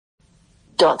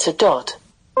...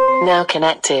 Now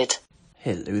connected.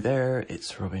 Hello there,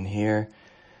 it's Robin here.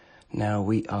 Now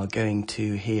we are going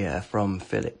to hear from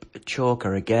Phillip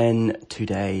Chalker again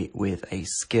today with a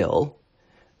skill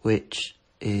which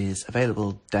is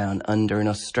available down under in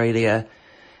Australia,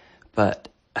 but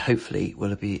hopefully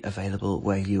will be available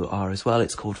where you are as well.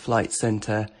 It's called Flight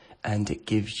Centre, and it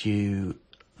gives you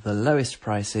the lowest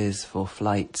prices for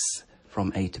flights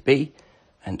from A to B,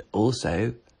 and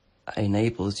also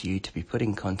enables you to be put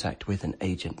in contact with an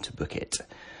agent to book it.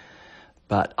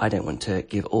 But I don't want to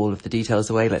give all of the details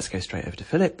away. Let's go straight over to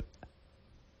Phillip.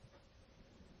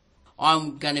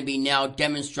 I'm going to be now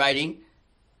demonstrating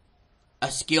a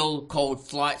skill called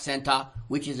Flight Centre,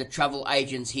 which is a travel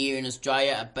agent here in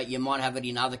Australia, but you might have it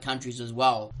in other countries as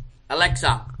well.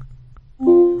 Alexa,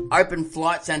 open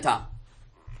Flight Centre.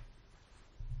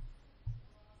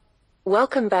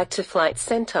 Welcome back to Flight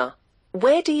Centre.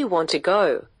 Where do you want to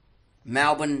go?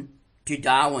 Melbourne to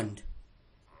Darwin.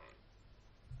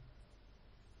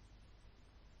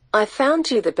 I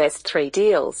found you the best 3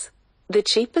 deals. The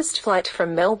cheapest flight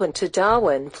from Melbourne to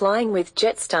Darwin flying with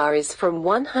Jetstar is from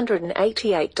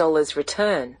 $188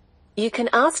 return. You can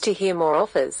ask to hear more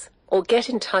offers, or get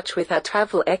in touch with our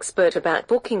travel expert about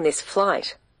booking this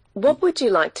flight. What would you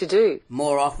like to do?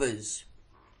 More offers.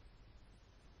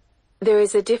 There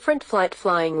is a different flight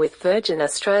flying with Virgin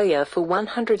Australia for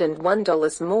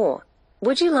 $101 more.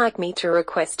 Would you like me to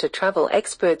request a travel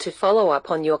expert to follow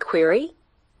up on your query?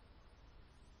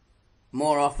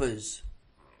 More offers.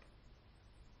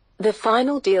 The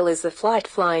final deal is a flight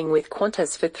flying with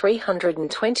Qantas for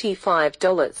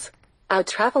 $325. Our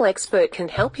travel expert can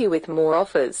help you with more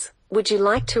offers. Would you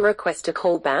like to request a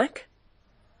call back?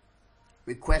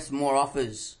 Request more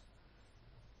offers.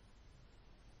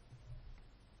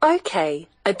 Okay,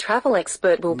 a travel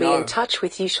expert will be in touch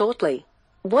with you shortly.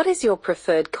 What is your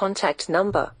preferred contact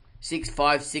number?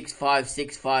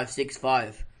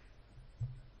 65656565.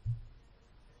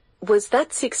 Was that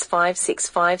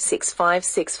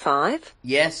 65656565?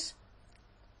 Yes.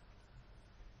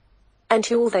 And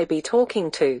who will they be talking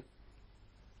to?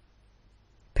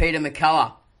 Peter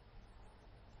McCullough.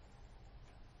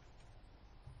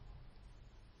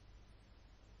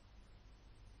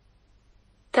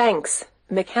 Thanks.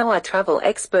 McCullough travel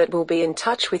expert will be in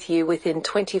touch with you within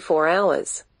 24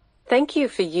 hours. Thank you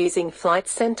for using Flight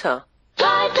Centre.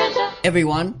 Flight Centre.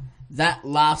 Everyone, that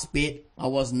last bit, I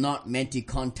was not meant to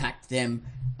contact them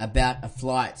about a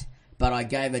flight, but I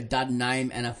gave a dud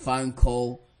name and a phone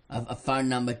call, a phone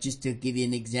number, just to give you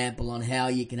an example on how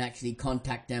you can actually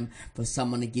contact them for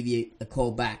someone to give you a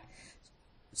call back.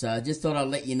 So I just thought I'd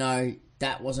let you know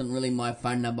that wasn't really my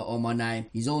phone number or my name.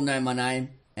 You all know my name,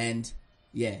 and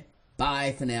yeah.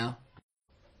 Bye for now.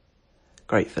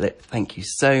 Great, Phillip. Thank you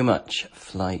so much,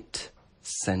 Flight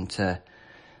Centre.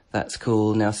 That's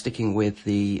cool. Now, sticking with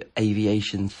the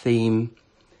aviation theme,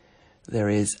 there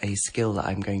is a skill that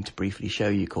I'm going to briefly show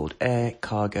you called Air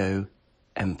Cargo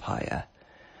Empire.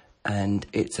 And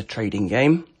it's a trading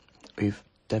game. We've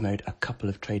demoed a couple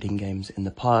of trading games in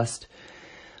the past.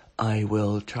 I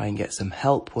will try and get some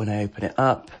help when I open it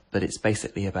up, but it's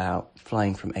basically about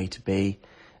flying from A to B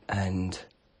and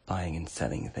buying and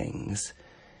selling things,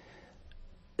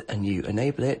 and you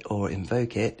enable it or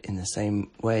invoke it in the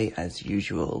same way as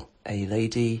usual. A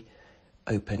lady,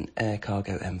 open Air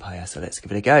Cargo Empire. So let's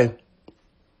give it a go.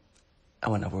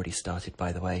 Oh, and I've already started,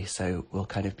 by the way, so we'll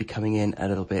kind of be coming in a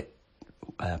little bit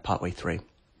partway through.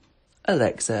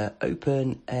 Alexa,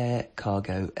 open Air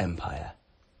Cargo Empire.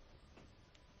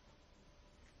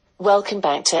 Welcome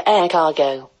back to Air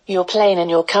Cargo. Your plane and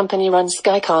your company-run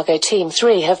Sky Cargo Team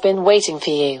 3 have been waiting for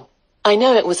you. I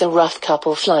know it was a rough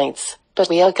couple flights, but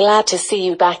we are glad to see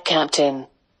you back, Captain.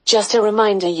 Just a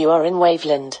reminder, you are in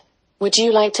Waveland. Would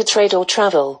you like to trade or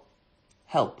travel?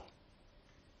 Help.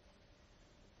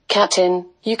 Captain,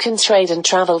 you can trade and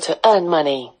travel to earn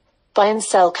money. Buy and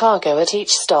sell cargo at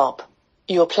each stop.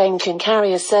 Your plane can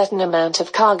carry a certain amount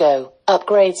of cargo.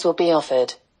 Upgrades will be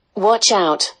offered. Watch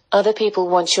out, other people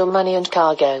want your money and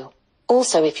cargo.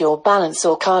 Also, if your balance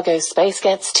or cargo space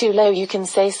gets too low, you can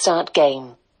say start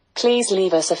game. Please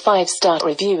leave us a 5-star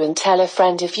review and tell a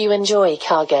friend if you enjoy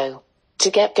cargo.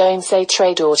 To get going, say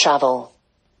trade or travel.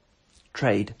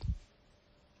 Trade.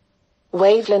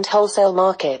 Waveland Wholesale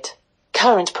Market.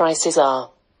 Current prices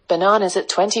are: bananas at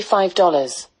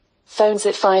 $25, phones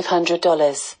at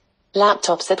 $500,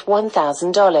 laptops at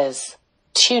 $1,000,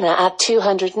 tuna at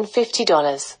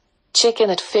 $250, chicken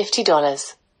at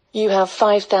 $50. You have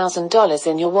 $5,000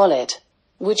 in your wallet.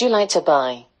 Would you like to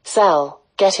buy, sell,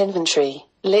 get inventory,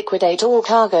 liquidate all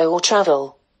cargo or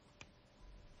travel?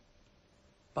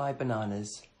 Buy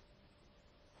bananas.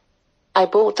 I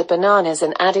bought the bananas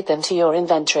and added them to your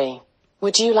inventory.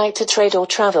 Would you like to trade or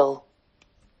travel?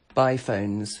 Buy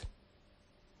phones.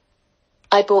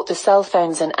 I bought the cell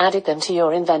phones and added them to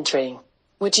your inventory.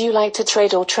 Would you like to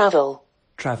trade or travel?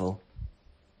 Travel.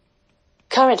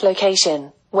 Current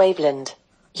location, Waveland.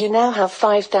 You now have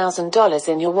 $5,000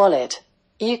 in your wallet.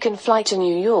 You can fly to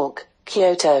New York,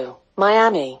 Kyoto,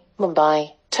 Miami,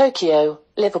 Mumbai, Tokyo,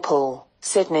 Liverpool,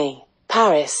 Sydney,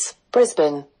 Paris,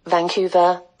 Brisbane,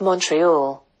 Vancouver,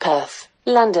 Montreal, Perth,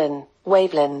 London,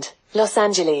 Waveland, Los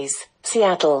Angeles,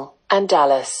 Seattle, and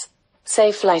Dallas.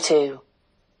 Say fly to.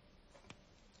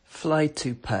 Fly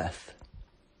to Perth.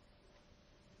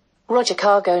 Roger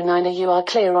Cargo 9er, you are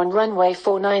clear on runway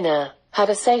 49er. Have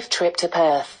a safe trip to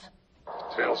Perth.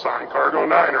 Sail sign Cargo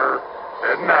 9er.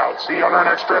 Heading out. See you on our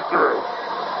next trip through.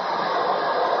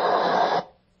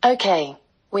 Okay.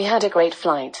 We had a great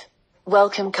flight.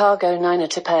 Welcome Cargo 9er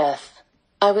to Perth.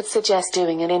 I would suggest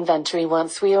doing an inventory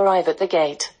once we arrive at the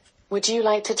gate. Would you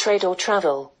like to trade or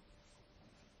travel?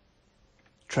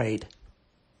 Trade.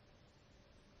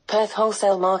 Perth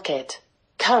wholesale market.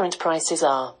 Current prices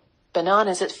are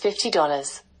bananas at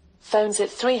 $50, phones at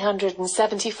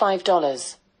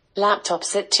 $375,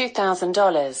 laptops at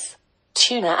 $2,000,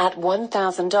 tuna at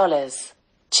 $1,000,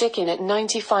 chicken at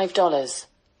 $95.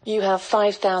 You have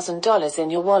 $5,000 in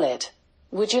your wallet.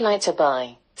 Would you like to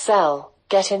buy, sell,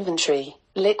 get inventory,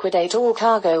 liquidate all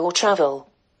cargo or travel?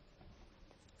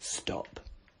 Stop.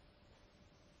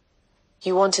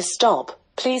 You want to stop?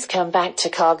 Please come back to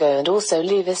cargo and also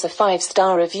leave us a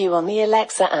 5-star review on the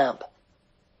Alexa app.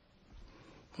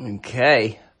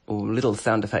 Okay. Oh, little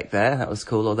sound effect there. That was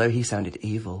cool, although he sounded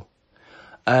evil.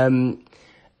 You'll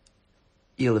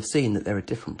have seen that there are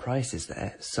different prices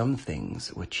there. Some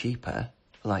things were cheaper,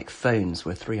 like phones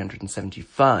were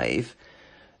 $375,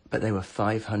 but they were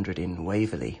 $500 in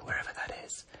Waverley, wherever that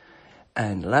is.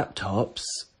 And laptops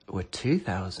were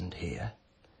 $2,000 here,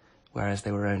 whereas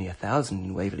they were only $1,000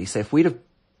 in Waverley. So if we'd have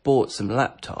bought some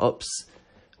laptops,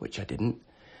 which I didn't,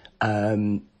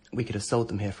 we could have sold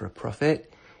them here for a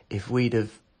profit. If we'd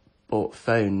have bought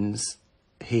phones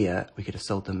here, we could have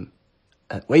sold them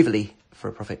at Waverley for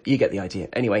a profit. You get the idea.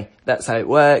 Anyway, that's how it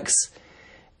works.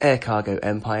 Air Cargo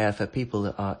Empire, for people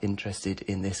that are interested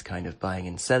in this kind of buying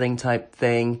and selling type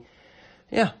thing.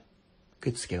 Yeah,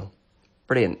 good skill.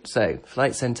 Brilliant. So,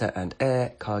 Flight Centre and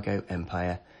Air Cargo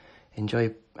Empire.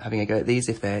 Enjoy having a go at these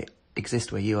if they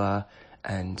exist where you are.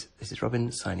 And this is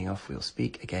Robin signing off. We'll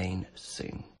speak again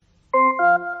soon.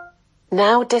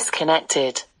 Now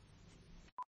disconnected.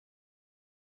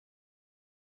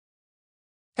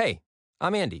 Hey,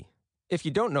 I'm Andy. If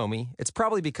you don't know me, it's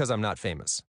probably because I'm not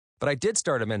famous. But I did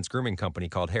start a men's grooming company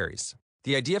called Harry's.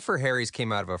 The idea for Harry's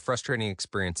came out of a frustrating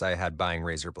experience I had buying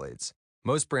razor blades.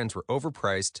 Most brands were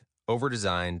overpriced,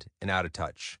 overdesigned, and out of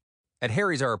touch. At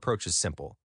Harry's, our approach is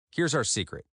simple. Here's our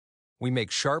secret. We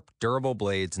make sharp, durable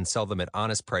blades and sell them at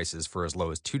honest prices for as low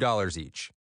as $2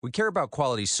 each. We care about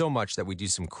quality so much that we do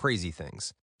some crazy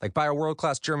things, like buy a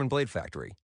world-class German blade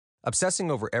factory.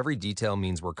 Obsessing over every detail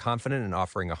means we're confident in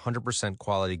offering a 100%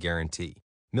 quality guarantee.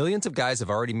 Millions of guys have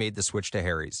already made the switch to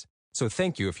Harry's, so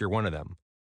thank you if you're one of them.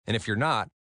 And if you're not,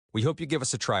 we hope you give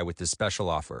us a try with this special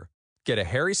offer. Get a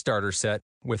Harry starter set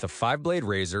with a 5-blade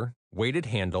razor, weighted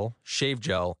handle, shave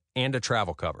gel, and a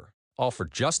travel cover. All for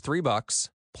just $3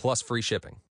 plus free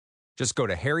shipping. Just go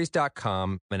to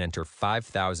harrys.com and enter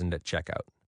 5000 at checkout.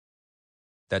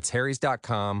 That's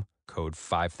harrys.com, code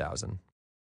 5000.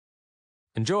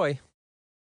 Enjoy!